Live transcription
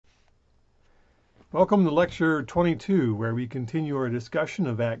Welcome to Lecture 22, where we continue our discussion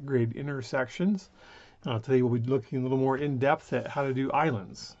of at-grade intersections. Today we'll be looking a little more in depth at how to do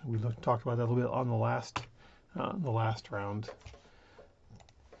islands. We talked about that a little bit on the last round.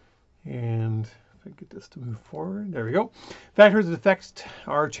 And if I get this to move forward, there we go. Factors that affect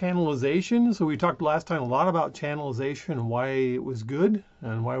our channelization. So we talked last time a lot about channelization and why it was good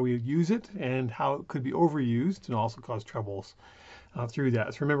and why we use it and how it could be overused and also cause troubles through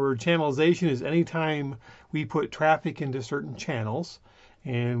that. So remember, channelization is anytime we put traffic into certain channels,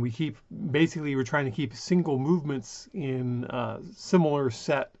 and we're trying to keep single movements in a similar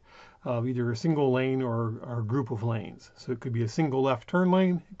set of either a single lane or a group of lanes. So it could be a single left turn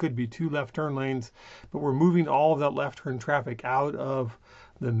lane, it could be two left turn lanes, but we're moving all of that left turn traffic out of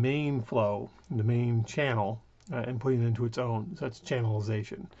the main flow, the main channel, and putting it into its own. So that's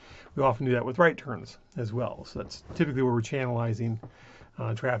channelization. We often do that with right turns as well. So that's typically where we're channelizing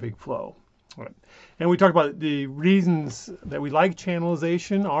traffic flow. Right. And we talked about the reasons that we like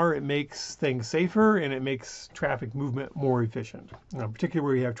channelization are it makes things safer and it makes traffic movement more efficient, particularly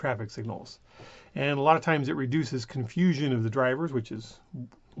where you have traffic signals. And a lot of times it reduces confusion of the drivers, which is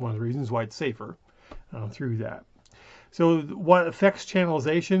one of the reasons why it's safer through that. So what affects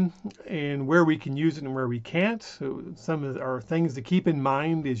channelization and where we can use it and where we can't. So some of our things to keep in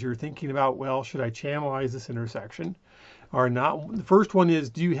mind as you're thinking about, well, should I channelize this intersection or not? The first one is,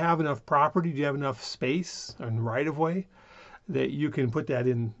 do you have enough property? Do you have enough space and right of way that you can put that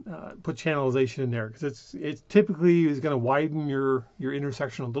in, put channelization in there? Because it typically is going to widen your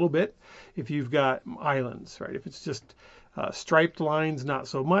intersection a little bit if you've got islands, right? If it's just striped lines, not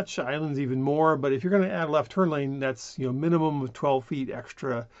so much. Islands even more. But if you're going to add a left turn lane, that's minimum of 12 feet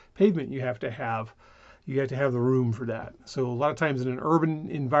extra pavement you have to have. You have to have the room for that. So a lot of times in an urban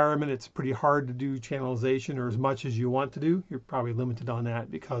environment, it's pretty hard to do channelization or as much as you want to do. You're probably limited on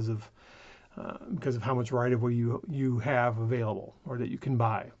that because of how much right of way you have available or that you can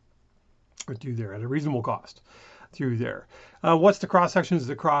buy or do there at a reasonable cost through there. What's the cross sections?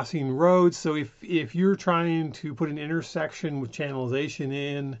 The crossing roads. So if you're trying to put an intersection with channelization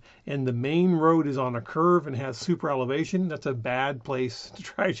in and the main road is on a curve and has super elevation, that's a bad place to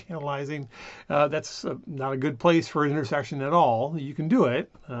try channelizing. That's not a good place for an intersection at all. You can do it.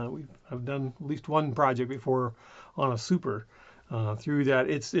 I've done at least one project before on a super. Through that,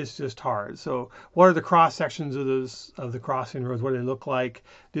 it's just hard. So what are the cross sections of the crossing roads? What do they look like?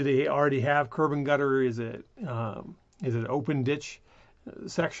 Do they already have curb and gutter? Is it open ditch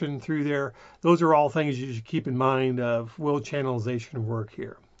section through there? Those are all things you should keep in mind of, will channelization work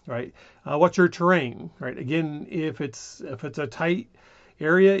here, right? What's your terrain, right? Again, if it's a tight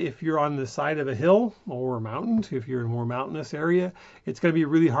area, if you're on the side of a hill or a mountain, if you're in a more mountainous area, it's going to be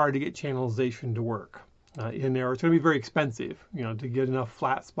really hard to get channelization to work in there. It's going to be very expensive, to get enough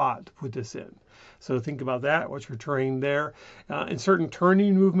flat spot to put this in. So think about that. What's your terrain there? In certain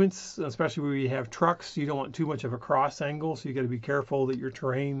turning movements, especially where you have trucks, you don't want too much of a cross angle. So you got to be careful that your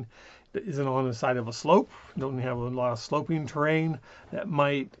terrain isn't on the side of a slope. You don't have a lot of sloping terrain that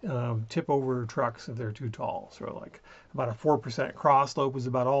might tip over trucks if they're too tall. So like about a 4% cross slope is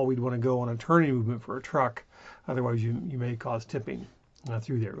about all we'd want to go on a turning movement for a truck. Otherwise you may cause tipping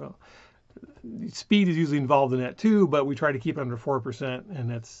through there. Well, speed is usually involved in that too, but we try to keep it under 4%, and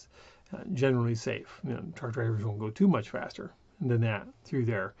that's generally safe. Truck drivers won't go too much faster than that through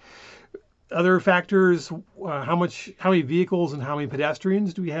there. Other factors: how many vehicles and how many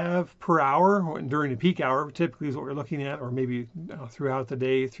pedestrians do we have per hour during the peak hour? Typically, is what we're looking at, or maybe throughout the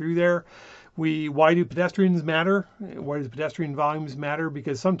day through there. Why do pedestrians matter? Why does pedestrian volumes matter?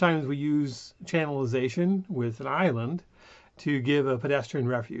 Because sometimes we use channelization with an island to give a pedestrian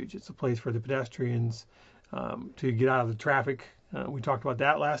refuge. It's a place for the pedestrians to get out of the traffic. We talked about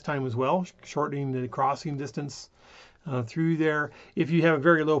that last time as well, shortening the crossing distance through there. If you have a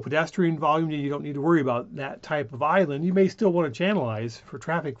very low pedestrian volume, you don't need to worry about that type of island. You may still want to channelize for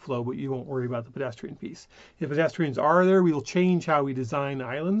traffic flow, but you won't worry about the pedestrian piece. If pedestrians are there, we will change how we design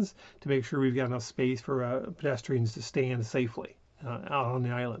islands to make sure we've got enough space for pedestrians to stand safely out on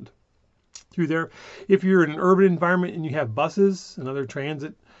the island. Through there, if you're in an urban environment and you have buses and other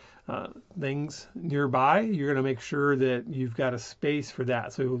transit things nearby, you're going to make sure that you've got a space for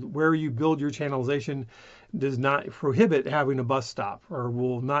that. So where you build your channelization does not prohibit having a bus stop, or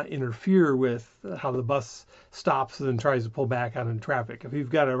will not interfere with how the bus stops and then tries to pull back out into traffic. If you've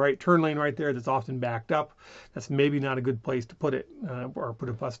got a right turn lane right there that's often backed up, that's maybe not a good place to put it or put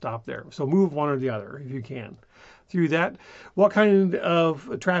a bus stop there. So move one or the other if you can. Through that, what kind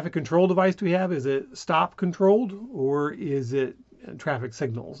of traffic control device do we have? Is it stop controlled, or is it traffic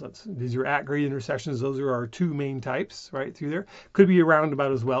signals. These are at-grade intersections. Those are our two main types right through there. Could be a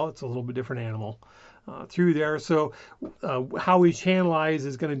roundabout as well. It's a little bit different animal through there. So how we channelize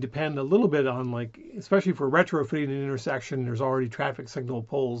is going to depend a little bit on, like, especially for retrofitting an intersection, there's already traffic signal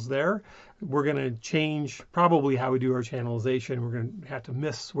poles there. We're going to change probably how we do our channelization. We're going to have to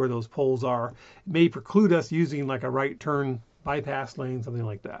miss where those poles are. It may preclude us using like a right turn bypass lane, something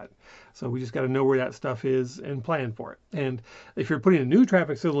like that. So we just got to know where that stuff is and plan for it. And if you're putting a new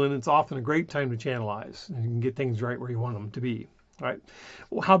traffic signal in, it's often a great time to channelize, and you can get things right where you want them to be. Right?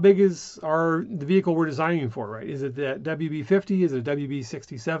 Well, how big is the vehicle we're designing for, right? Is it that WB50? Is it a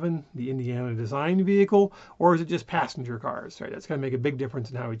WB67, the Indiana design vehicle? Or is it just passenger cars, right? That's going to make a big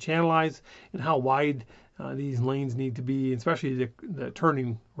difference in how we channelize and how wide these lanes need to be, especially the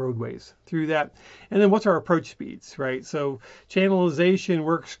turning roadways through that. And then what's our approach speeds, right? So channelization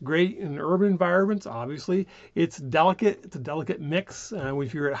works great in urban environments, obviously. It's delicate. It's a delicate mix.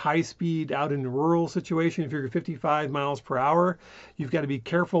 If you're at high speed out in a rural situation, if you're at 55 miles per hour, you've got to be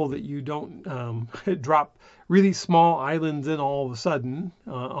careful that you don't drop really small islands in all of a sudden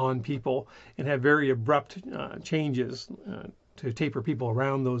on people and have very abrupt changes to taper people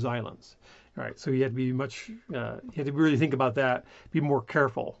around those islands. All right, so you have to be you have to really think about that, be more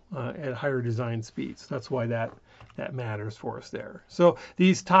careful at higher design speeds. That's why that matters for us there. So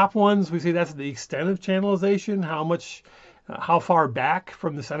these top ones, we say that's the extent of channelization. How far back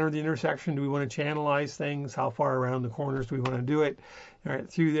from the center of the intersection do we want to channelize things? How far around the corners do we want to do it? All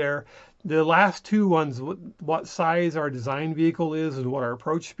right, through there. The last two ones, what size our design vehicle is and what our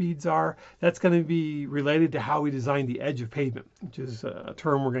approach speeds are, that's going to be related to how we design the edge of pavement, which is a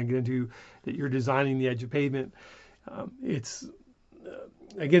term we're going to get into, that you're designing the edge of pavement.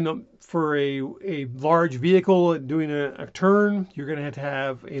 Again, for a large vehicle doing a turn, you're going to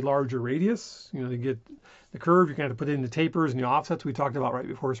have a larger radius. To get the curve, you're going to have to put in the tapers and the offsets we talked about right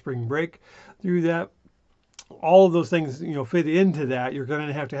before spring break through that. All of those things, fit into that. You're going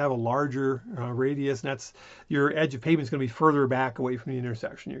to have a larger radius, and that's your edge of pavement is going to be further back away from the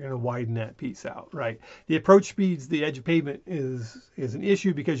intersection. You're going to widen that piece out, right? The approach speeds, the edge of pavement is an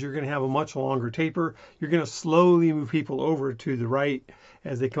issue because you're going to have a much longer taper. You're going to slowly move people over to the right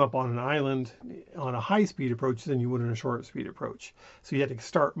as they come up on an island on a high-speed approach than you would in a short-speed approach. So you have to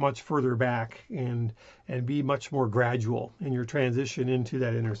start much further back and be much more gradual in your transition into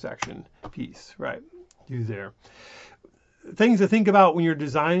that intersection piece, right? There. Things to think about when you're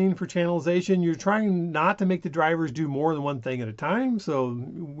designing for channelization, you're trying not to make the drivers do more than one thing at a time. So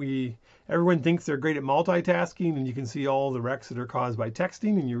everyone thinks they're great at multitasking, and you can see all the wrecks that are caused by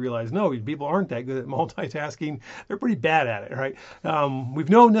texting, and you realize, no, people aren't that good at multitasking. They're pretty bad at it, right? We've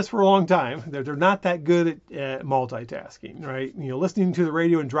known this for a long time. They're not that good at multitasking, right? Listening to the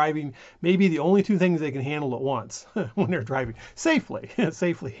radio and driving may be the only two things they can handle at once when they're driving safely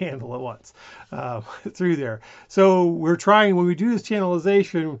handle at once through there. So we're trying, when we do this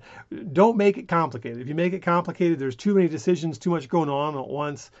channelization, don't make it complicated. If you make it complicated, there's too many decisions, too much going on at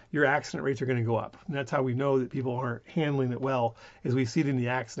once, your accident rates are going to go up. And that's how we know that people aren't handling it well, is we see it in the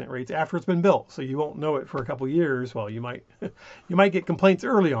accident rates after it's been built. So you won't know it for a couple of years. Well, you might get complaints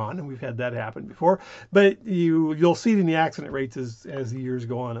early on, and we've had that happen before, but you'll see it in the accident rates as the years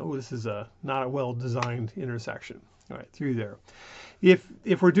go on. Oh, this is not a well-designed intersection. All right, through there.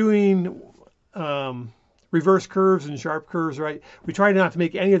 If we're doing reverse curves and sharp curves, right? We try not to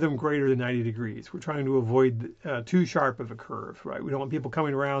make any of them greater than 90 degrees. We're trying to avoid too sharp of a curve, right? We don't want people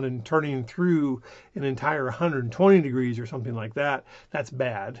coming around and turning through an entire 120 degrees or something like that. That's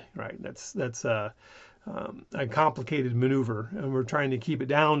bad, right? That's a complicated maneuver, and we're trying to keep it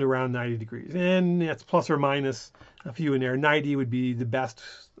down to around 90 degrees. And that's plus or minus a few in there. 90 would be the best,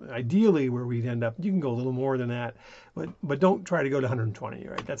 ideally, where we'd end up. You can go a little more than that, but don't try to go to 120,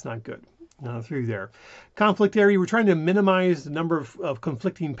 right? That's not good. Through there. Conflict area, we're trying to minimize the number of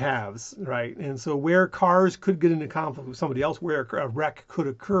conflicting paths, right? And so where cars could get into conflict with somebody else, where a wreck could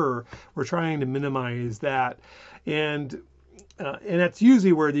occur, we're trying to minimize that. And that's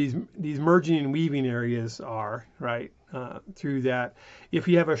usually where these merging and weaving areas are, right? Through that. If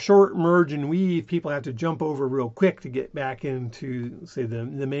you have a short merge and weave, people have to jump over real quick to get back into, say, the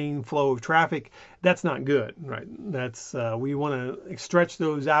main flow of traffic. That's not good, right? That's we want to stretch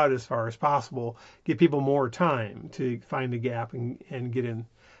those out as far as possible, give people more time to find a gap and get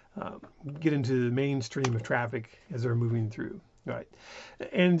into the mainstream of traffic as they're moving through, right?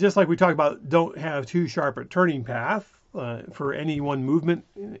 And just like we talked about, don't have too sharp a turning path. for any one movement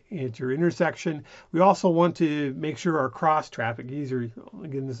at your intersection. We also want to make sure our cross traffic,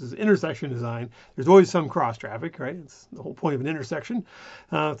 again, this is intersection design. There's always some cross traffic, right? It's the whole point of an intersection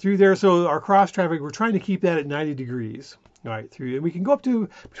through there. So our cross traffic, we're trying to keep that at 90 degrees. All right, through, and we can go up to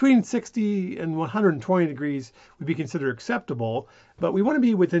between 60 and 120 degrees would be considered acceptable, but we want to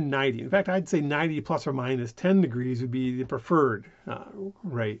be within 90. In fact, I'd say 90 plus or minus 10 degrees would be the preferred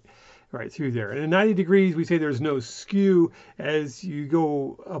rate. Right through there. And at 90 degrees, we say there's no skew. As you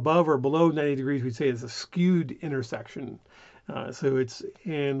go above or below 90 degrees, we say it's a skewed intersection.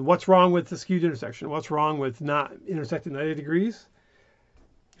 And what's wrong with the skewed intersection? What's wrong with not intersecting 90 degrees?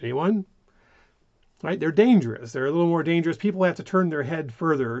 Anyone? Right? They're dangerous. They're a little more dangerous. People have to turn their head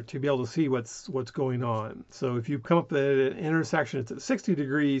further to be able to see what's going on. So if you come up at an intersection that's at 60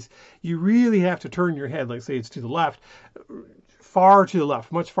 degrees, you really have to turn your head, like say it's to the left, far to the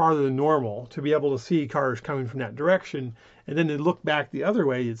left, much farther than normal, to be able to see cars coming from that direction. And then to look back the other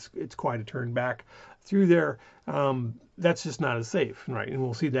way, it's quite a turn back through there. That's just not as safe, right? And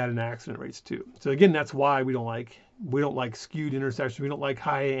we'll see that in accident rates too. So again, that's why we don't like skewed intersections. We don't like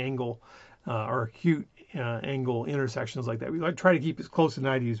high angle or acute angle intersections like that. We like try to keep as close to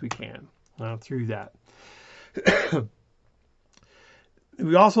 90 as we can through that.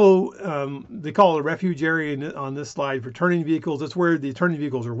 We also, they call it a refuge area on this slide for turning vehicles. That's where the turning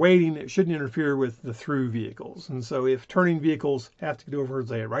vehicles are waiting. It shouldn't interfere with the through vehicles. And so if turning vehicles have to get over,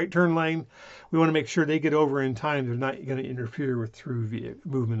 say, a right turn lane, we want to make sure they get over in time. They're not going to interfere with through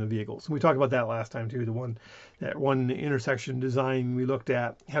movement of vehicles. And we talked about that last time too. That one intersection design we looked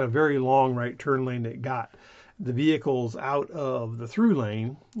at had a very long right turn lane that got the vehicles out of the through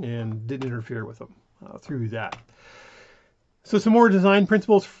lane and didn't interfere with them through that. So some more design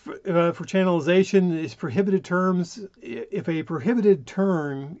principles for channelization is prohibited turns. If a prohibited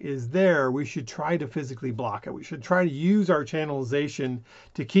turn is there, we should try to physically block it. We should try to use our channelization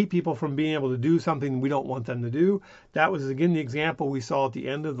to keep people from being able to do something we don't want them to do. That was, again, the example we saw at the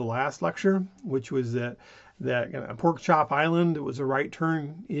end of the last lecture, which was that Pork Chop Island. It was a right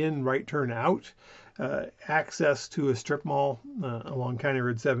turn in, right turn out. Access to a strip mall along County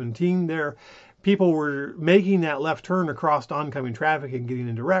Road 17 there. People were making that left turn across oncoming traffic and getting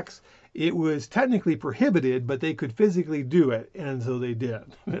into wrecks. It was technically prohibited, but they could physically do it, and so they did.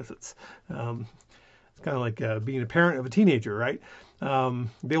 It's kind of like being a parent of a teenager, right?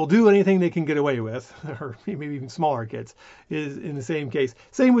 They will do anything they can get away with, or maybe even smaller kids, is in the same case.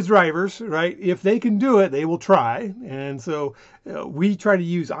 Same with drivers, right? If they can do it, they will try. And so we try to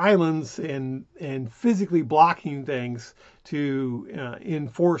use islands and physically blocking things to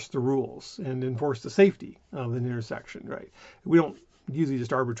enforce the rules and enforce the safety of an intersection, right? We don't usually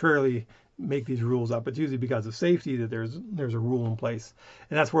just arbitrarily make these rules up. It's usually because of safety that there's a rule in place.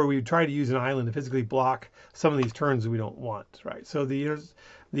 And that's where we try to use an island to physically block some of these turns that we don't want, right? So the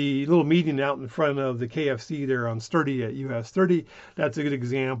little median out in front of the KFC there on Sturdy at US 30, that's a good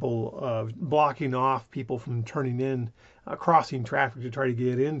example of blocking off people from turning in, crossing traffic to try to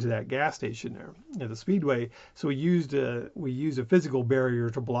get into that gas station there at the Speedway. So we used a physical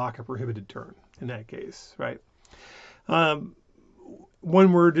barrier to block a prohibited turn in that case, right?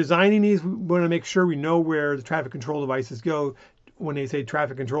 When we're designing these, we want to make sure we know where the traffic control devices go. When they say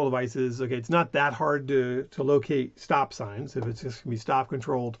traffic control devices, okay, it's not that hard to locate stop signs if it's just going to be stop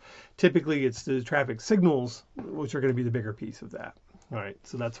controlled. Typically, it's the traffic signals, which are going to be the bigger piece of that. All right,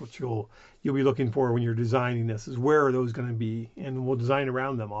 so that's what you'll be looking for when you're designing this, is where are those going to be, and we'll design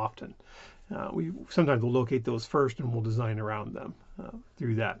around them often. Sometimes we'll locate those first and we'll design around them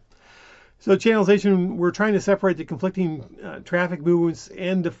through that. So channelization, we're trying to separate the conflicting traffic movements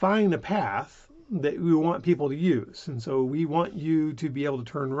and define a path that we want people to use. And so we want you to be able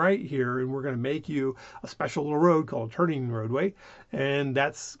to turn right here, and we're going to make you a special little road called a turning roadway, and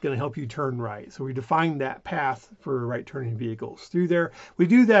that's going to help you turn right. So we define that path for right turning vehicles through there. We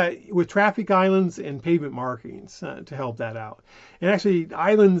do that with traffic islands and pavement markings to help that out. And actually,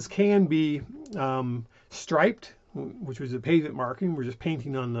 islands can be striped, which was a pavement marking. We're just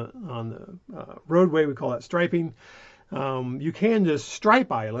painting on the roadway. We call that striping. You can just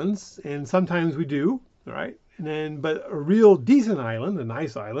stripe islands, and sometimes we do, right? But a real decent island, a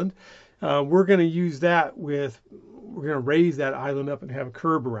nice island, we're going to use that we're going to raise that island up and have a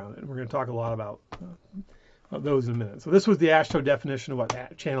curb around it. And we're going to talk a lot about those in a minute. So this was the AASHTO definition of what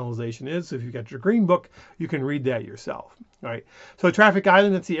channelization is. So if you've got your green book, you can read that yourself. All right. So a traffic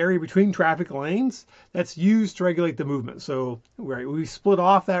island, that's the area between traffic lanes that's used to regulate the movement. So right, we split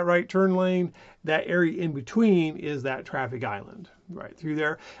off that right turn lane. That area in between is that traffic island right through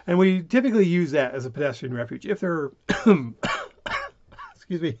there. And we typically use that as a pedestrian refuge. If there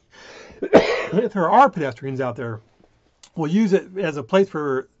excuse me, if there are pedestrians out there we'll use it as a place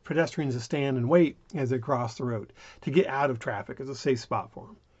for pedestrians to stand and wait as they cross the road to get out of traffic as a safe spot for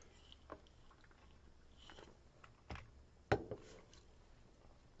them.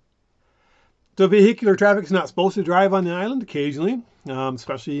 So vehicular traffic is not supposed to drive on the island occasionally,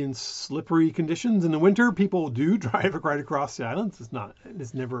 especially in slippery conditions. In the winter, people do drive right across the island.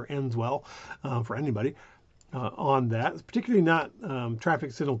 This never ends well for anybody on that, particularly not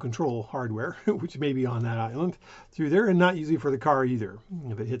traffic signal control hardware, which may be on that island through there, and not usually for the car either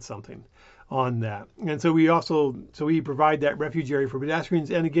if it hits something on that. And so we provide that refuge area for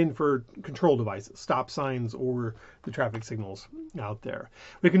pedestrians and again for control devices, stop signs or the traffic signals out there.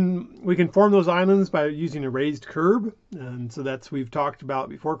 We can form those islands by using a raised curb, and so we've talked about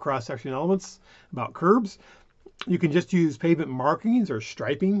before, cross-section elements about curbs. You can just use pavement markings or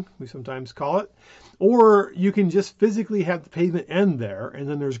striping, we sometimes call it, or you can just physically have the pavement end there and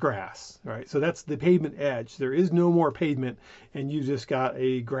then there's grass, right? So that's the pavement edge. There is no more pavement and you just got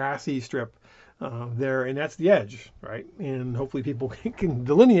a grassy strip there, and that's the edge, right? And hopefully people can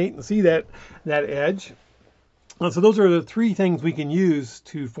delineate and see that edge. So those are the three things we can use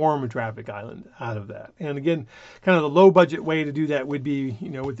to form a traffic island out of that. And again, kind of the low budget way to do that would be,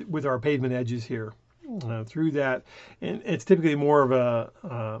 with our pavement edges here. Through that, and it's typically more of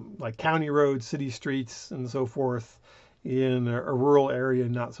a like county roads, city streets, and so forth in a rural area,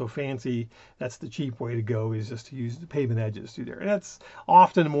 not so fancy. That's the cheap way to go, is just to use the pavement edges through there, and that's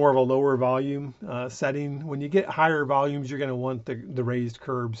often more of a lower volume setting. When you get higher volumes, you're going to want the raised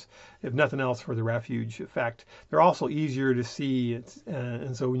curbs, if nothing else, for the refuge effect. They're also easier to see,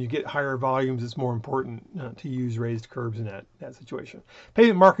 and so when you get higher volumes, it's more important to use raised curbs in that situation.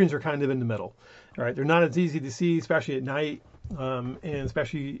 Pavement markings are kind of in the middle. All right, they're not as easy to see, especially at night, and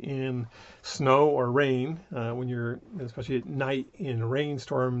especially in snow or rain. Especially at night in a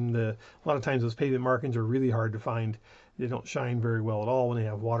rainstorm, a lot of times those pavement markings are really hard to find. They don't shine very well at all when they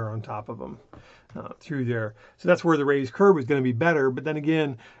have water on top of them through there. So that's where the raised curb is going to be better. But then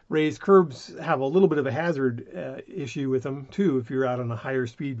again, raised curbs have a little bit of a hazard issue with them too if you're out on a higher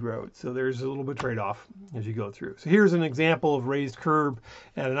speed road. So there's a little bit of trade-off as you go through. So here's an example of raised curb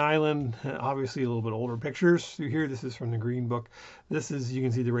at an island. Obviously a little bit older pictures through here. This is from the Green Book. You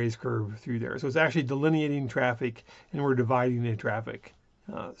can see the raised curb through there. So it's actually delineating traffic, and we're dividing the traffic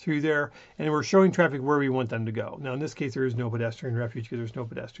through there, and we're showing traffic where we want them to go. Now in this case there is no pedestrian refuge because there's no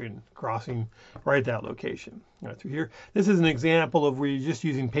pedestrian crossing right at that location. Right through here, this is an example of where you're just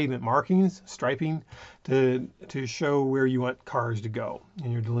using pavement markings, striping, to show where you want cars to go,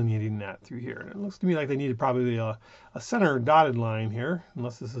 and you're delineating that through here. And it looks to me like they needed probably a center dotted line here,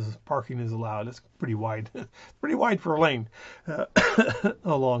 unless this is parking is allowed. It's pretty wide, pretty wide for a lane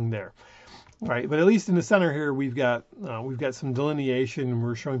along there. Right, but at least in the center here, we've got some delineation.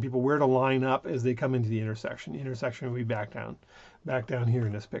 We're showing people where to line up as they come into the intersection. The intersection will be back down here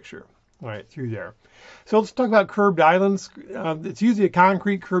in this picture. All right, through there. So let's talk about curbed islands. It's usually a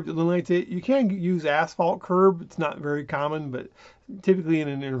concrete curb that delineates it. You can use asphalt curb. It's not very common, but typically in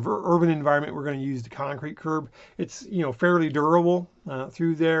an urban environment, we're going to use the concrete curb. It's fairly durable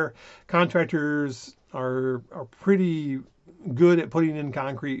through there. Contractors are pretty good at putting in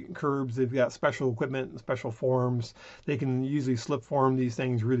concrete curbs. They've got special equipment and special forms. They can usually slip form these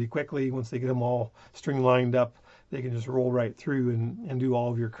things really quickly. Once they get them all string lined up, they can just roll right through and do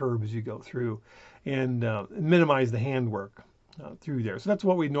all of your curbs as you go through, and minimize the handwork through there. So that's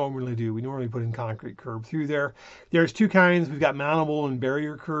what we normally do. We normally put in concrete curb through there. There's two kinds. We've got mountable and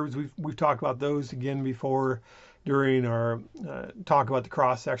barrier curbs. We've talked about those again before during our talk about the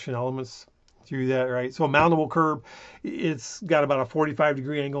cross-section elements through that, right? So a mountable curb, it's got about a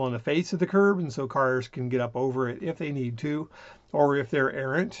 45-degree angle on the face of the curb, and so cars can get up over it if they need to, or if they're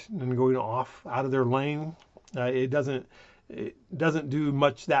errant and going off out of their lane. It doesn't do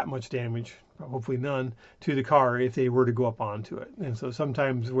that much damage, hopefully none, to the car if they were to go up onto it. And so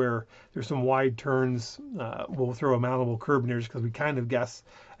sometimes where there's some wide turns, we'll throw a mountable curb in there just because we kind of guess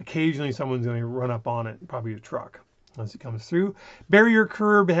occasionally someone's going to run up on it, probably a truck, as it comes through. Barrier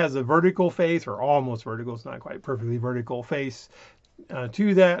curb has a vertical face, or almost vertical. It's not quite perfectly vertical face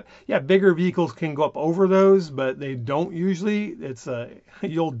to that. Yeah, bigger vehicles can go up over those, but they don't usually.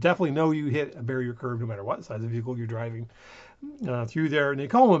 You'll definitely know you hit a barrier curb no matter what size of vehicle you're driving through there. And they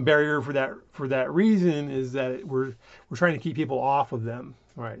call them a barrier for that reason, is that we're trying to keep people off of them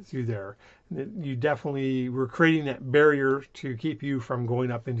right through there. We're creating that barrier to keep you from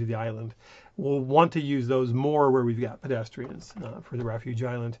going up into the island we'll want to use those more where we've got pedestrians for the refuge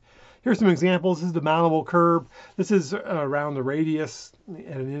island. Here's some examples. This is the mountable curb. This is around the radius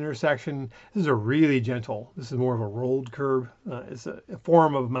at an intersection. This is a really gentle. This is more of a rolled curb. It's a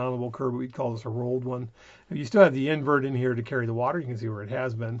form of mountable curb. We'd call this a rolled one. You still have the invert in here to carry the water. You can see where it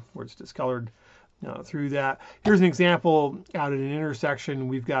has been, where it's discolored through that. Here's an example out at an intersection.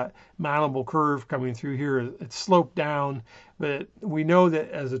 We've got mountable curve coming through here. It's sloped down, but we know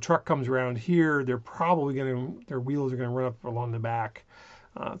that as the truck comes around here, they're probably their wheels are going to run up along the back.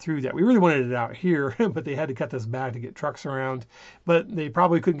 Through that. We really wanted it out here, but they had to cut this back to get trucks around. But they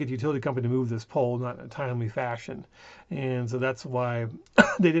probably couldn't get the utility company to move this pole, not in a timely fashion. And so that's why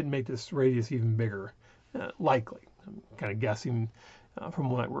they didn't make this radius even bigger, likely. I'm kind of guessing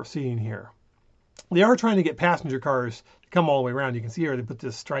from what we're seeing here. They are trying to get passenger cars to come all the way around. You can see here they put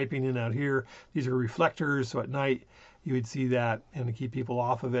this striping in out here. These are reflectors, so at night you would see that and to keep people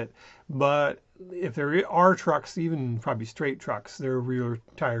off of it. But if there are trucks, even probably straight trucks, their rear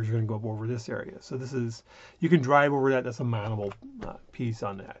tires are going to go up over this area. So this is, you can drive over that. That's a mountable piece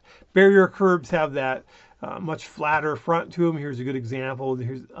on that. Barrier curbs have that much flatter front to them. Here's a good example.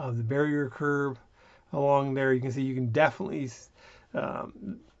 Here's the barrier curb along there. You can see you can definitely,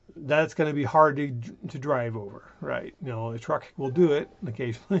 that's going to be hard to drive over, right? You know, a truck will do it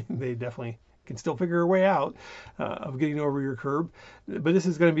occasionally. They definitely can still figure a way out of getting over your curb. But this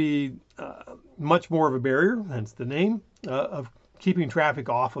is going to be much more of a barrier, hence the name, of keeping traffic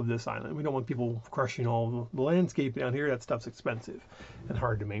off of this island. We don't want people crushing all the landscape down here. That stuff's expensive and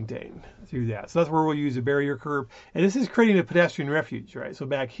hard to maintain through that. So that's where we'll use a barrier curb. And this is creating a pedestrian refuge, right? So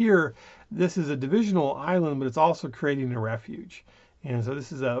back here, this is a divisional island, but it's also creating a refuge. And so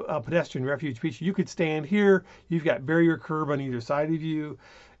this is a pedestrian refuge piece. You could stand here. You've got barrier curb on either side of you,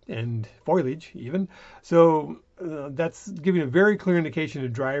 and foliage even. So that's giving a very clear indication to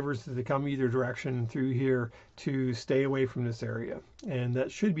drivers that they come either direction through here to stay away from this area. And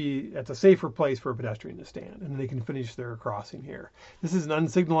that should be, that's a safer place for a pedestrian to stand, and they can finish their crossing here. This is an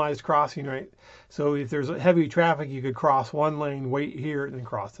unsignalized crossing, right? So if there's heavy traffic, you could cross one lane, wait here, and then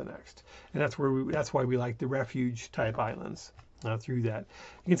cross the next. And that's why we like the refuge type islands. Through that.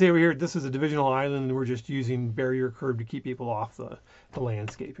 You can see over here, this is a divisional island, and we're just using barrier curb to keep people off the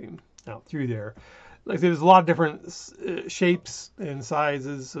landscaping out through there. Like I said, there's a lot of different shapes and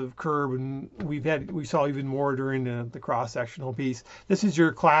sizes of curb, and we saw even more during the cross-sectional piece. This is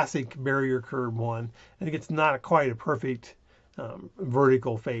your classic barrier curb one. I think it's not quite a perfect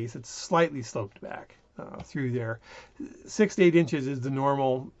vertical face. It's slightly sloped back through there. 6 to 8 inches is the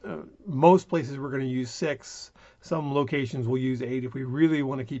normal. Most places we're going to use 6. Some locations will use 8 if we really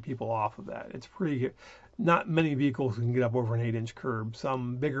want to keep people off of that. It's pretty, not many vehicles can get up over an 8-inch curb.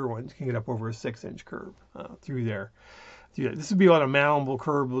 Some bigger ones can get up over a 6-inch curb through there. This would be on a mountable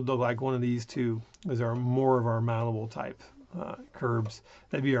curb. Would look like one of these two. Those are more of our mountable type curbs.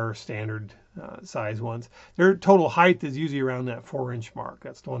 That'd be our standard size ones. Their total height is usually around that 4-inch mark.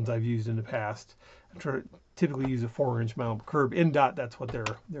 That's the ones I've used in the past. I typically use a 4-inch mountable curb. NDOT, that's what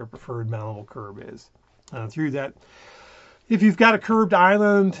their preferred mountable curb is. Through that. If you've got a curbed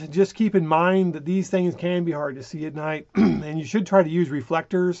island, just keep in mind that these things can be hard to see at night, and you should try to use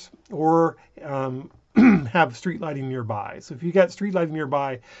reflectors or have street lighting nearby. So if you got street lighting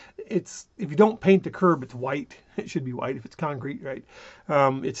nearby, if you don't paint the curb, it's white. It should be white if it's concrete, right?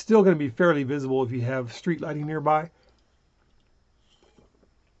 It's still going to be fairly visible if you have street lighting nearby,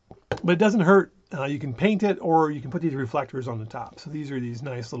 but it doesn't hurt. You can paint it, or you can put these reflectors on the top. So these are these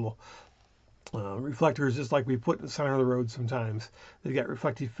nice little reflectors, just like we put in the center of the road sometimes. They've got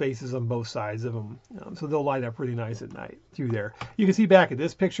reflective faces on both sides of them, so they'll light up really nice at night through there. You can see back at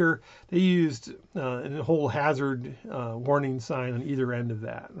this picture, they used a whole hazard warning sign on either end of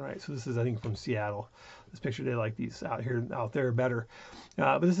that, right? So this is, I think, from Seattle. This picture, they like these out there better.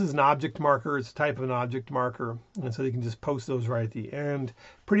 But this is an object marker. It's a type of an object marker, and so they can just post those right at the end.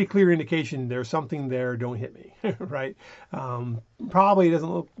 Pretty clear indication there's something there. Don't hit me, right? Probably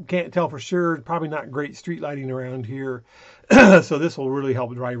doesn't look, can't tell for sure. Probably not great street lighting around here, so this will really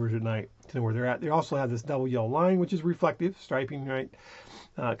help drivers at night to know where they're at. They also have this double yellow line, which is reflective striping, right,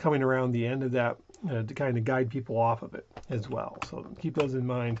 coming around the end of that to kind of guide people off of it as well. So keep those in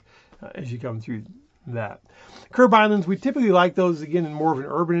mind as you come through that. Curb islands, we typically like those again in more of an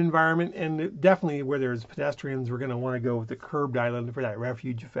urban environment, and definitely where there's pedestrians, we're going to want to go with the curbed island for that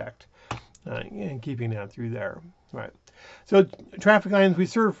refuge effect and keeping that through there, right? So traffic islands, we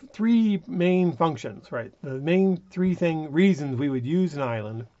serve 3 main functions, right? The main 3 reasons we would use an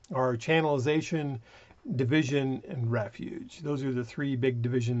island are channelization, division, and refuge. Those are the three big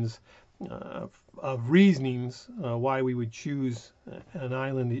divisions of reasonings why we would choose an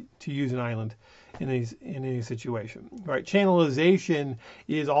island, to use an island in any situation. Right? Channelization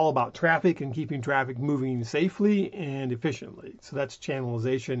is all about traffic and keeping traffic moving safely and efficiently. So that's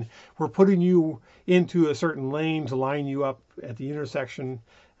channelization. We're putting you into a certain lane to line you up at the intersection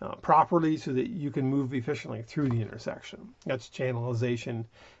properly so that you can move efficiently through the intersection. That's channelization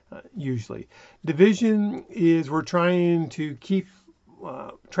usually. Division is we're trying to keep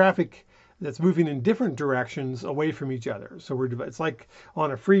traffic that's moving in different directions away from each other. So it's like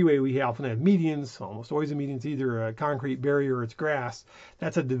on a freeway, we often have medians, almost always a median's either a concrete barrier or it's grass.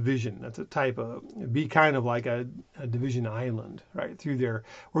 That's a division. That's a type of, be kind of like a division island right through there.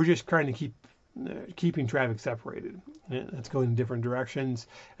 We're just trying to keeping traffic separated. That's going in different directions.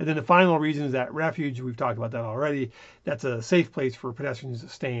 And then the final reason is that refuge. We've talked about that already. That's a safe place for pedestrians to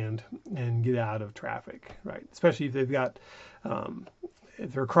stand and get out of traffic, right? Especially if they've got,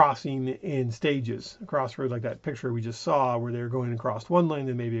 if they're crossing in stages, across road like that picture we just saw where they're going across one lane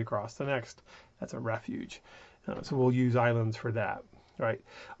and maybe across the next. That's a refuge. So we'll use islands for that, right?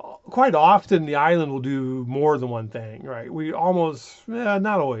 Quite often the island will do more than one thing, right? We almost, not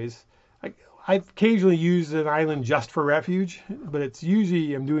always. I've occasionally used an island just for refuge, but it's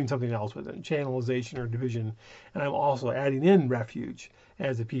usually I'm doing something else with it, channelization or division, and I'm also adding in refuge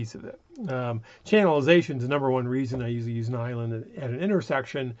as a piece of it. Channelization is the number one reason I usually use an island at an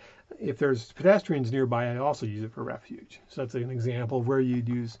intersection. If there's pedestrians nearby, I also use it for refuge. So that's an example of where you'd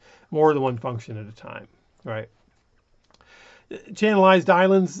use more than one function at a time, right? Channelized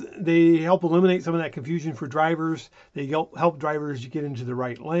islands, they help eliminate some of that confusion for drivers. They help drivers get into the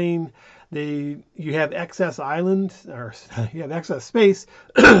right lane. You have excess island, or you have excess space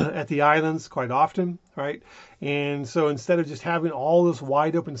at the islands quite often, right? And so instead of just having all this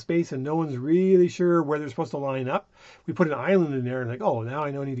wide open space and no one's really sure where they're supposed to line up, we put an island in there and like, oh, now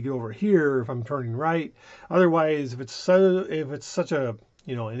I know I need to get over here if I'm turning right. Otherwise, if it's such a,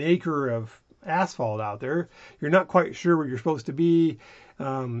 an acre of asphalt out there, you're not quite sure where you're supposed to be.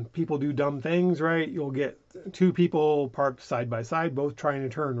 People do dumb things, right? You'll get two people parked side by side, both trying to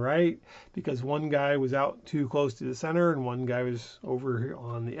turn right because one guy was out too close to the center and one guy was over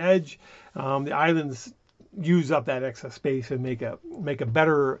on the edge. The islands use up that excess space and make a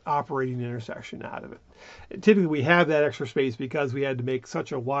better operating intersection out of it. Typically, we have that extra space because we had to make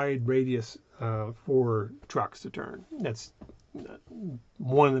such a wide radius for trucks to turn. That's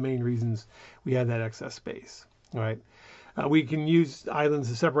one of the main reasons we have that excess space, right? We can use islands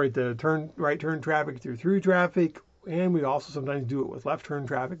to separate the right turn traffic through traffic, and we also sometimes do it with left turn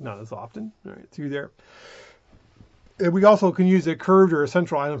traffic, not as often, right, through there. And we also can use a curved or a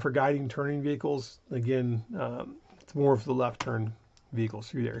central island for guiding turning vehicles. Again, it's more for the left turn vehicles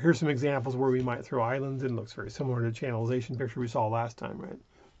through there. Here's some examples where we might throw islands in. It looks very similar to the channelization picture we saw last time, right?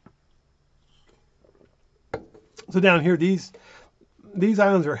 So down here, these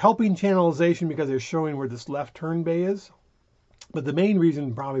islands are helping channelization because they're showing where this left turn bay is. But the main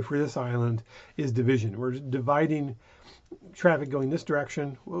reason probably for this island is division. We're dividing traffic going this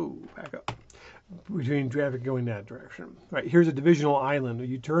direction. Whoa, back up. Between traffic going that direction. Right, here's a divisional island.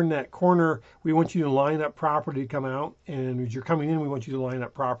 You turn that corner, we want you to line up properly to come out. And as you're coming in, we want you to line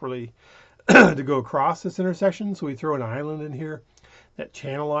up properly to go across this intersection. So we throw an island in here that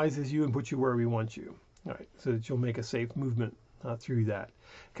channelizes you and puts you where we want you. All right, so that you'll make a safe movement through that.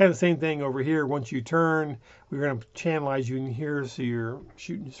 Kind of the same thing over here. Once you turn, we're going to channelize you in here so you're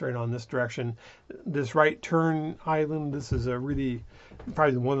shooting straight on this direction. This right turn island, this is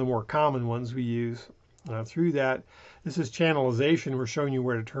probably one of the more common ones we use through that. This is channelization. We're showing you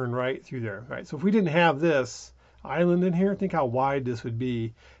where to turn right through there. Right. So if we didn't have this island in here, think how wide this would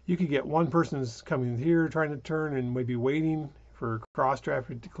be. You could get one person's coming here trying to turn and maybe waiting for cross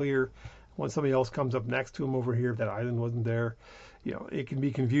traffic to clear. When somebody else comes up next to them over here, if that island wasn't there, it can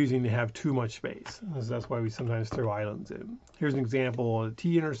be confusing to have too much space. That's why we sometimes throw islands in. Here's an example of a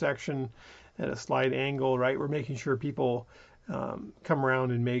T intersection at a slight angle, right? We're making sure people come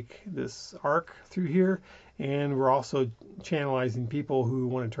around and make this arc through here. And we're also channelizing people who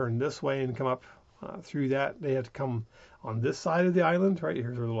want to turn this way and come up through that. They have to come on this side of the island, right?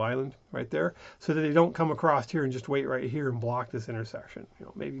 Here's our little island right there, so that they don't come across here and just wait right here and block this intersection.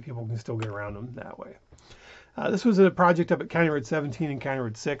 Maybe people can still get around them that way. This was a project up at County Road 17 and County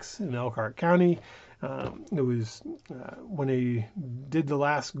Road 6 in Elkhart County. It was when they did the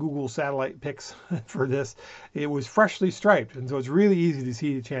last Google satellite pics for this, it was freshly striped, and so it's really easy to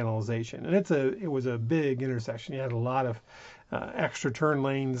see the channelization. And it was a big intersection. You had a lot of extra turn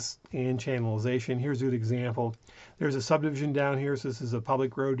lanes and channelization. Here's a good example. There's a subdivision down here, so this is a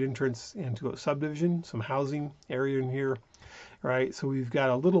public road entrance into a subdivision, some housing area in here, right? So we've got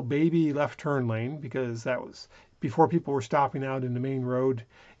a little baby left turn lane because that was before people were stopping out in the main road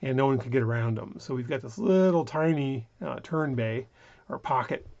and no one could get around them. So we've got this little tiny turn bay or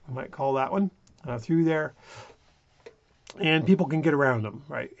pocket, we might call that one, through there. And people can get around them,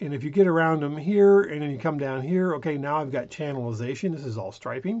 right? And if you get around them here and then you come down here, okay, now I've got channelization. This is all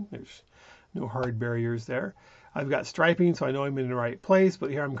striping. There's no hard barriers there. I've got striping, so I know I'm in the right place, but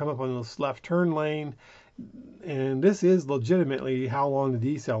here I'm coming up on this left turn lane. And this is legitimately how long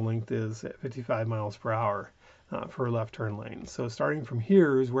the decel length is at 55 miles per hour for a left turn lane. So starting from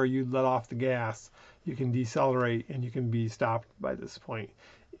here is where you let off the gas. You can decelerate and you can be stopped by this point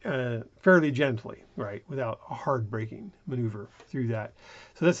fairly gently, right, without a hard braking maneuver through that.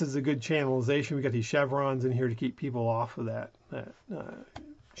 So this is a good channelization. We got these chevrons in here to keep people off of that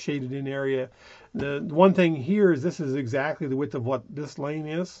shaded in area. The one thing here is this is exactly the width of what this lane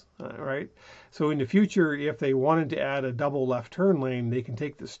is, right? So in the future, if they wanted to add a double left turn lane, they can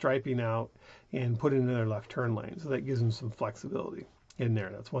take the striping out and put in another left turn lane. So that gives them some flexibility in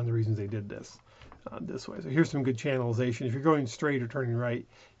there. That's one of the reasons they did this this way. So here's some good channelization. If you're going straight or turning right,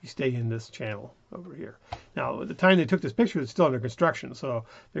 you stay in this channel over here. Now, at the time they took this picture, it's still under construction. So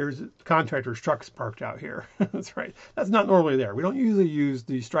there's contractors' trucks parked out here. That's right. That's not normally there. We don't usually use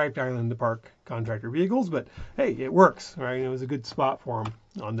the striped island to park contractor vehicles, but hey, it works, right? It was a good spot for them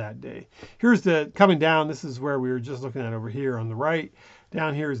on that day. Here's the coming down. This is where we were just looking at over here on the right.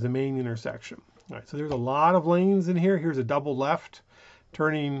 Down here is the main intersection. All right, so there's a lot of lanes in here. Here's a double left.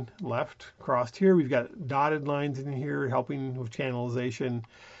 Turning left across here, we've got dotted lines in here helping with channelization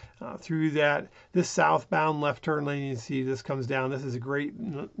through that. This southbound left turn lane, you see this comes down. This is a great,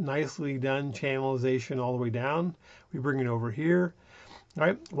 nicely done channelization all the way down. We bring it over here. All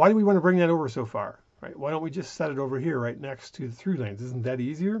right, why do we want to bring that over so far? Right, why don't we just set it over here right next to the through lanes? Isn't that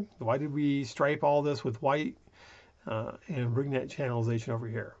easier? Why did we stripe all this with white and bring that channelization over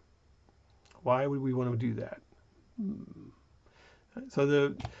here? Why would we want to do that? So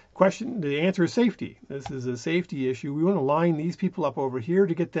the answer is safety. This is a safety issue. We want to line these people up over here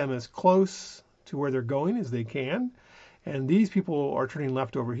to get them as close to where they're going as they can. And these people are turning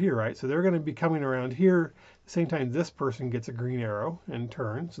left over here, right? So they're going to be coming around here. At the same time, this person gets a green arrow and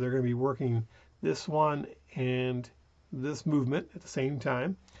turns. So they're going to be working this one and this movement at the same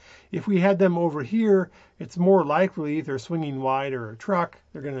time. If we had them over here, it's more likely if they're swinging wide or a truck,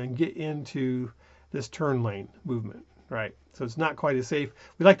 they're going to get into this turn lane movement. Right, so it's not quite as safe.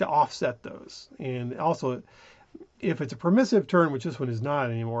 We like to offset those. And also, if it's a permissive turn, which this one is not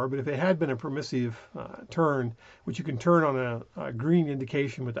anymore, but if it had been a permissive turn, which you can turn on a green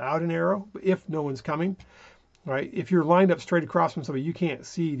indication without an arrow, if no one's coming, right? If you're lined up straight across from somebody, you can't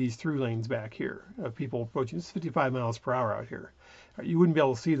see these through lanes back here of people approaching. It's 55 miles per hour out here. Right, you wouldn't be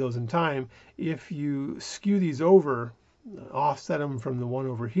able to see those in time. If you skew these over, offset them from the one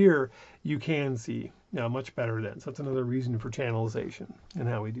over here, you can see much better then. So that's another reason for channelization and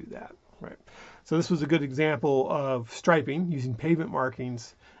how we do that. Right. So this was a good example of striping using pavement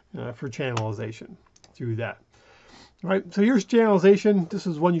markings for channelization through that. All right. So here's channelization. This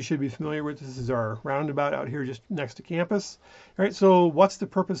is one you should be familiar with. This is our roundabout out here just next to campus. All right. So what's the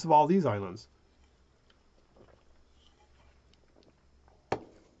purpose of all these islands?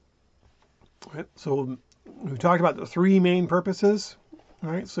 All right. So we've talked about the three main purposes. All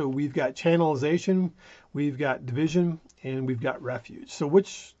right, so we've got channelization, we've got division, and we've got refuge. So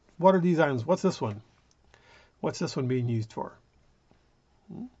what are these islands? What's this one? What's this one being used for?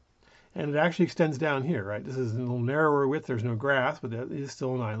 And it actually extends down here, right? This is a little narrower width. There's no grass, but that is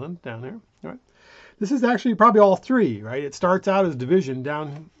still an island down there. All right. This is actually probably all three, right? It starts out as division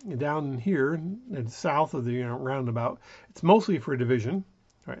down here and south of the roundabout. It's mostly for division,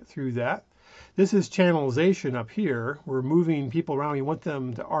 right, through that. This is channelization up here. We're moving people around. We want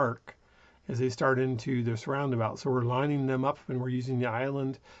them to arc as they start into this roundabout. So we're lining them up and we're using the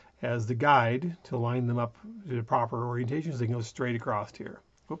island as the guide to line them up to the proper orientation so they can go straight across here.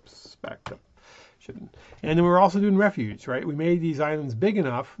 Oops, backed up. Shouldn't. And then we're also doing refuge, right? We made these islands big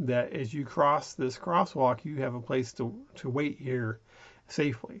enough that as you cross this crosswalk, you have a place to wait here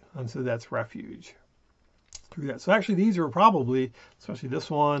safely. And so that's refuge. Through that. So actually these are probably, especially this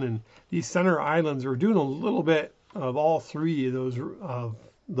one and these center islands, are doing a little bit of all three of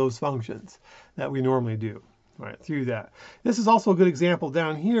those functions that we normally do, right, through that. This is also a good example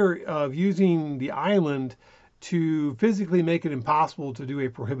down here of using the island to physically make it impossible to do a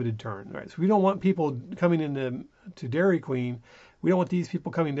prohibited turn, right? So we don't want people coming into Dairy Queen. We don't want these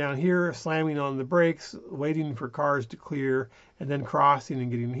people coming down here, slamming on the brakes, waiting for cars to clear, and then crossing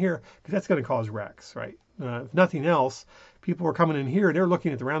and getting in here, because that's going to cause wrecks, right? If nothing else, people are coming in here, they're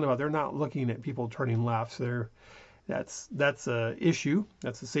looking at the roundabout. They're not looking at people turning left. So that's a issue.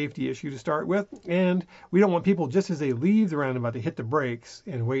 That's a safety issue to start with. And we don't want people, just as they leave the roundabout, to hit the brakes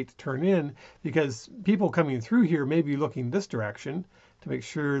and wait to turn in, because people coming through here may be looking this direction to make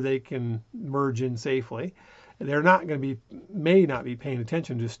sure they can merge in safely. They're not going to be, may not be paying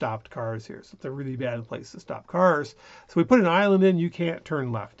attention to stopped cars here. So it's a really bad place to stop cars. So we put an island in, you can't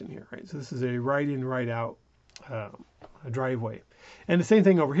turn left in here, right? So this is a right in, right out a driveway. And the same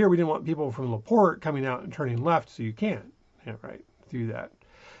thing over here, we didn't want people from LaPorte coming out and turning left, so you can't, right, through that.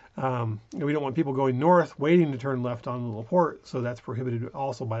 And we don't want people going north waiting to turn left on the LaPorte, so that's prohibited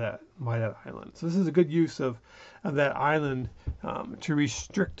also by that island. So this is a good use of that island to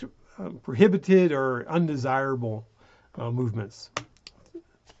restrict prohibited or undesirable movements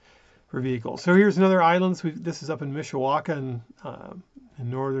for vehicles. So here's another island. So this is up in Mishawaka in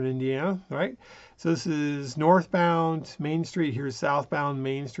northern Indiana, right? So this is northbound Main Street. Here's southbound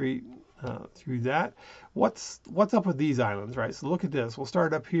Main Street through that. What's up with these islands, right? So look at this. We'll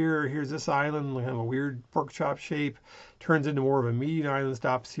start up here. Here's this island, kind of a weird pork chop shape. Turns into more of a median island,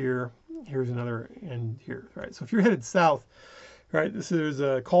 stops here. Here's another end here, right? So if you're headed south, right, this is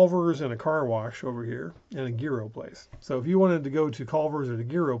Culver's and a car wash over here and a gyro place. So if you wanted to go to Culver's or the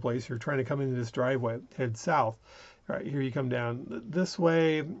gyro place, you're trying to come into this driveway, head south. Right, here you come down this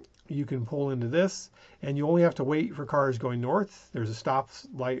way, you can pull into this, and you only have to wait for cars going north. There's a stop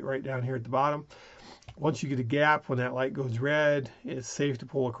light right down here at the bottom. Once you get a gap, when that light goes red, it's safe to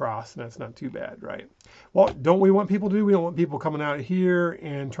pull across, and that's not too bad, right? Well, don't we want people to do? We don't want people coming out here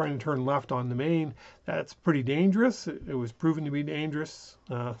and trying to turn left on the main. That's pretty dangerous. It was proven to be dangerous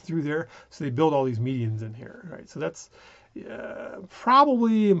through there, so they build all these medians in here, right? So that's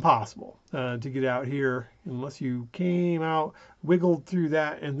probably impossible to get out here unless you came out, wiggled through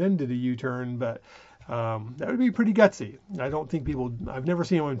that, and then did a U-turn, but that would be pretty gutsy. I don't think I've never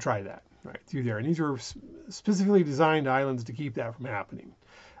seen anyone try that right through there. And these are specifically designed islands to keep that from happening.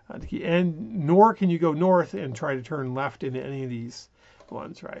 And nor can you go north and try to turn left into any of these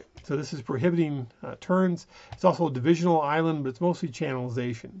ones, right? So this is prohibiting turns. It's also a divisional island, but it's mostly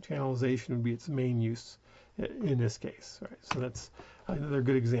channelization. Channelization would be its main use in this case, right? So that's another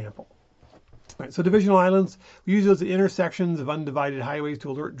good example. Right, so divisional islands, we use those at intersections of undivided highways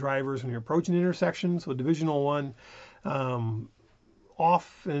to alert drivers when you're approaching intersections. So a divisional one,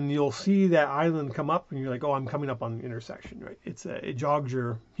 often you'll see that island come up and you're like, oh, I'm coming up on the intersection, right? It jogs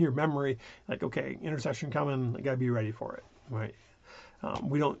your memory, like, okay, intersection coming, I gotta be ready for it, right?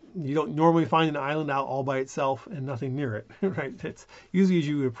 You don't normally find an island out all by itself and nothing near it, right? It's usually as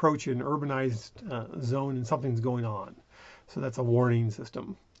you approach an urbanized zone and something's going on. So that's a warning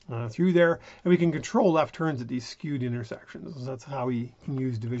system through there. And we can control left turns at these skewed intersections. So that's how we can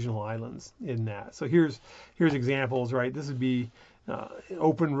use divisional islands in that. So here's examples, right? This would be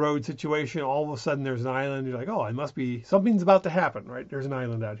open road situation. All of a sudden there's an island. You're like, oh, something's about to happen, right? There's an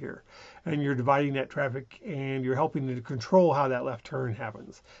island out here. And you're dividing that traffic and you're helping to control how that left turn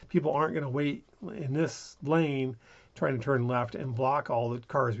happens. People aren't going to wait in this lane trying to turn left and block all the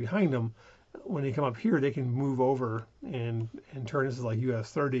cars behind them. When they come up here, they can move over and turn. This is like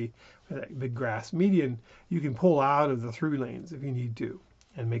US 30, that big grass median. You can pull out of the through lanes if you need to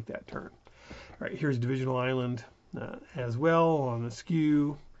and make that turn. Right, here's divisional island as well on the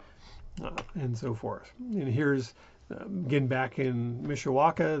skew and so forth. And here's again back in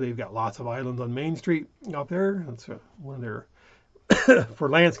Mishawaka, they've got lots of islands on Main Street out there. That's one of their for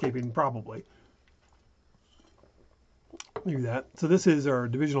landscaping probably. Do that. So this is our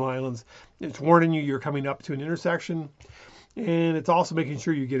divisional islands. It's warning you you're coming up to an intersection, and it's also making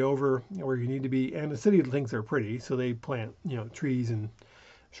sure you get over where you need to be. And the city thinks they're pretty, so they plant trees and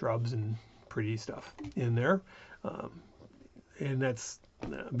shrubs and pretty stuff in there, and that's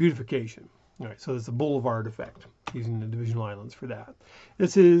beautification. All right, so it's a boulevard effect using the divisional islands for that.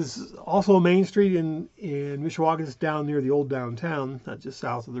 This is also a Main Street in Mishawaka. It's down near the old downtown, just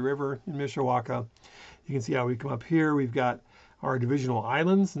south of the river in Mishawaka. You can see how we come up here. We've got our divisional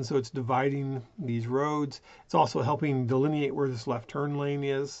islands, and so it's dividing these roads. It's also helping delineate where this left turn lane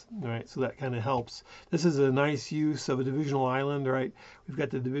is, right? So that kind of helps. This is a nice use of a divisional island, right? We've got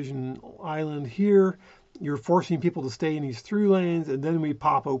the divisional island here. You're forcing people to stay in these through lanes, and then we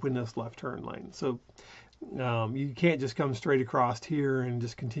pop open this left turn lane. So You can't just come straight across here and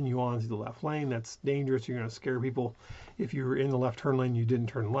just continue on to the left lane. That's dangerous. You're going to scare people. If you're in the left turn lane, you didn't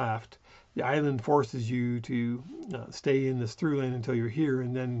turn left. The island forces you to stay in this through lane until you're here,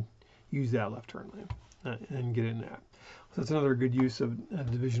 and then use that left turn lane and get in that. So that's another good use of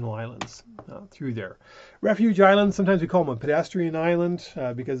divisional islands through there. Refuge islands, sometimes we call them a pedestrian island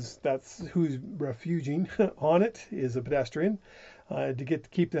because that's who's refuging on it is a pedestrian to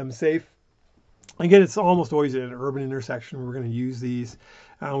keep them safe. Again, it's almost always at an urban intersection we're going to use these.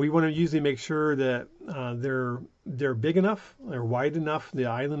 We want to usually make sure that they're big enough, they're wide enough, the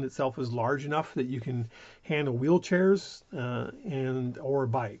island itself is large enough that you can handle wheelchairs or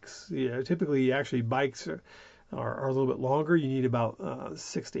bikes. Yeah, typically, actually, bikes are a little bit longer. You need about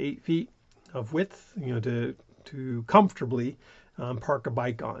 6 to 8 feet of width, to comfortably park a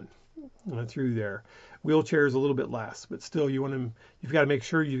bike on through there. Wheelchairs a little bit less, but still you've got to make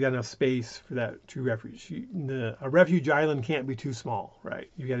sure you've got enough space for that true refuge. A refuge island can't be too small, right?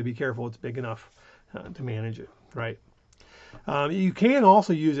 You've got to be careful it's big enough to manage it, right? You can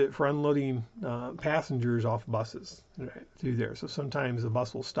also use it for unloading passengers off buses right, through there. So sometimes the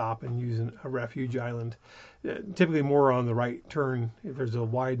bus will stop and use a refuge island, typically more on the right turn. If there's a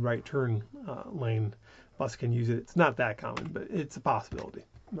wide right turn lane, bus can use it. It's not that common, but it's a possibility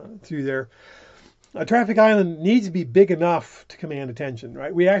through there. A traffic island needs to be big enough to command attention,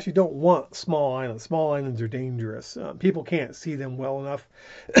 right? We actually don't want small islands. Small islands are dangerous. People can't see them well enough,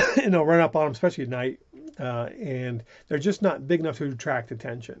 and they'll run up on them, especially at night. And they're just not big enough to attract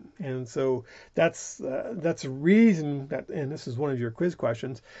attention. And so that's a reason that, and this is one of your quiz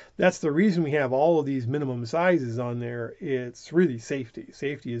questions, that's the reason we have all of these minimum sizes on there. It's really safety.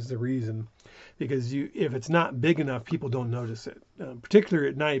 Safety is the reason, because if it's not big enough, people don't notice it, particularly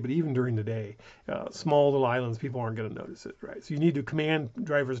at night, but even during the day. Small little islands, people aren't going to notice it, right? So you need to command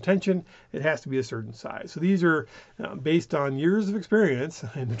drivers' attention. It has to be a certain size. So these are based on years of experience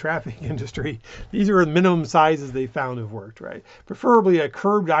in the traffic industry. These are the minimum sizes they found have worked, right? Preferably a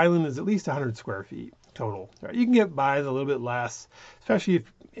curved island is at least 100 square feet total. Right? You can get by with a little bit less, especially if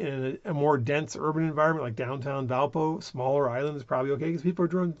in a more dense urban environment like downtown Valpo. Smaller island is probably okay because people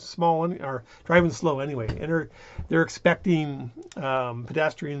are driving slow anyway, and they're expecting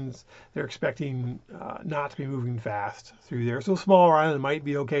pedestrians. They're expecting not to be moving fast through there. So smaller island might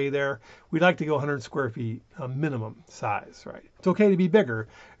be okay there. We'd like to go 100 square feet minimum size, right? It's okay to be bigger.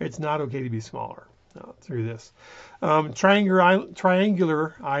 It's not okay to be smaller. Through this.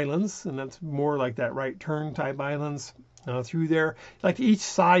 Triangular islands, and that's more like that right turn type islands through there. Like each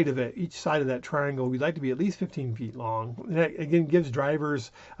side of that triangle, we'd like to be at least 15 feet long. And that, again, gives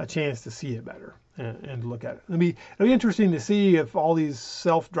drivers a chance to see it better and look at it. It'll be interesting to see if all these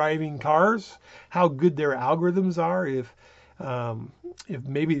self-driving cars, how good their algorithms are, if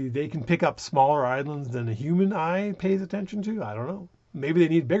maybe they can pick up smaller islands than a human eye pays attention to. I don't know. Maybe they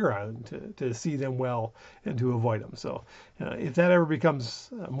need bigger islands to see them well and to avoid them. So if that ever becomes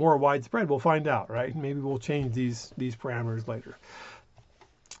more widespread, we'll find out, right? Maybe we'll change these parameters later.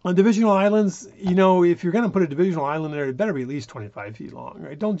 On divisional islands, if you're going to put a divisional island there, it better be at least 25 feet long,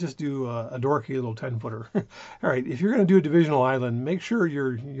 right? Don't just do a dorky little 10-footer. All right, if you're going to do a divisional island, make sure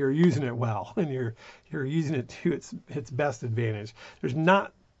you're using it well and you're using it to its best advantage. There's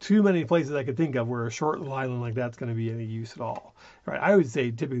not too many places I could think of where a short little island like that's going to be any use at all. Right? I would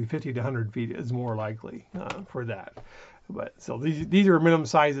say typically 50 to 100 feet is more likely for that. But so these are minimum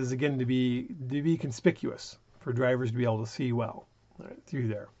sizes, again, to be conspicuous for drivers to be able to see well through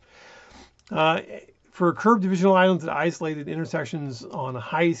there. For curved divisional islands at isolated intersections on a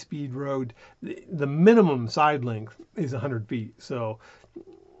high-speed road, the minimum side length is 100 feet. So,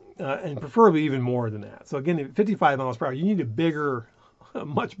 and preferably even more than that. So again, at 55 miles per hour, you need a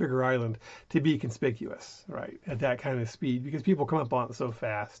much bigger island to be conspicuous, right, at that kind of speed, because people come up on it so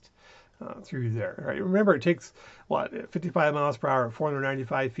fast through there, right? Remember, it takes, 55 miles per hour at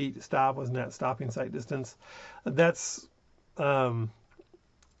 495 feet to stop. Wasn't that stopping sight distance? That's, that's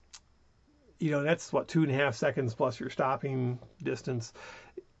 2.5 seconds plus your stopping distance.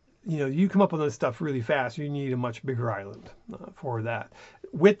 You come up with this stuff really fast. You need a much bigger island for that.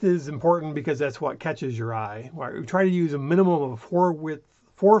 Width is important because that's what catches your eye. Right? We try to use a minimum of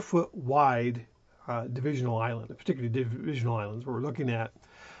 4 foot wide divisional island, particularly divisional islands we're looking at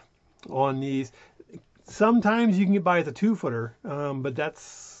on these. Sometimes you can get by with a 2-footer, but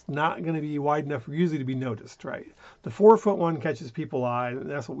that's not going to be wide enough usually to be noticed, right? The 4-foot one catches people's eye, and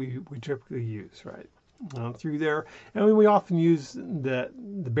that's what we typically use, right? Through there, and we often use the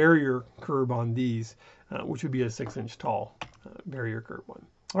barrier curb on these, which would be a 6-inch tall barrier curb one.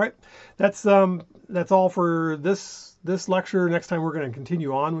 All right, that's all for this this lecture. Next time we're going to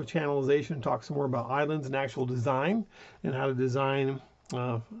continue on with channelization, talk some more about islands and actual design and how to design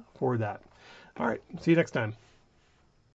for that. All right, see you next time.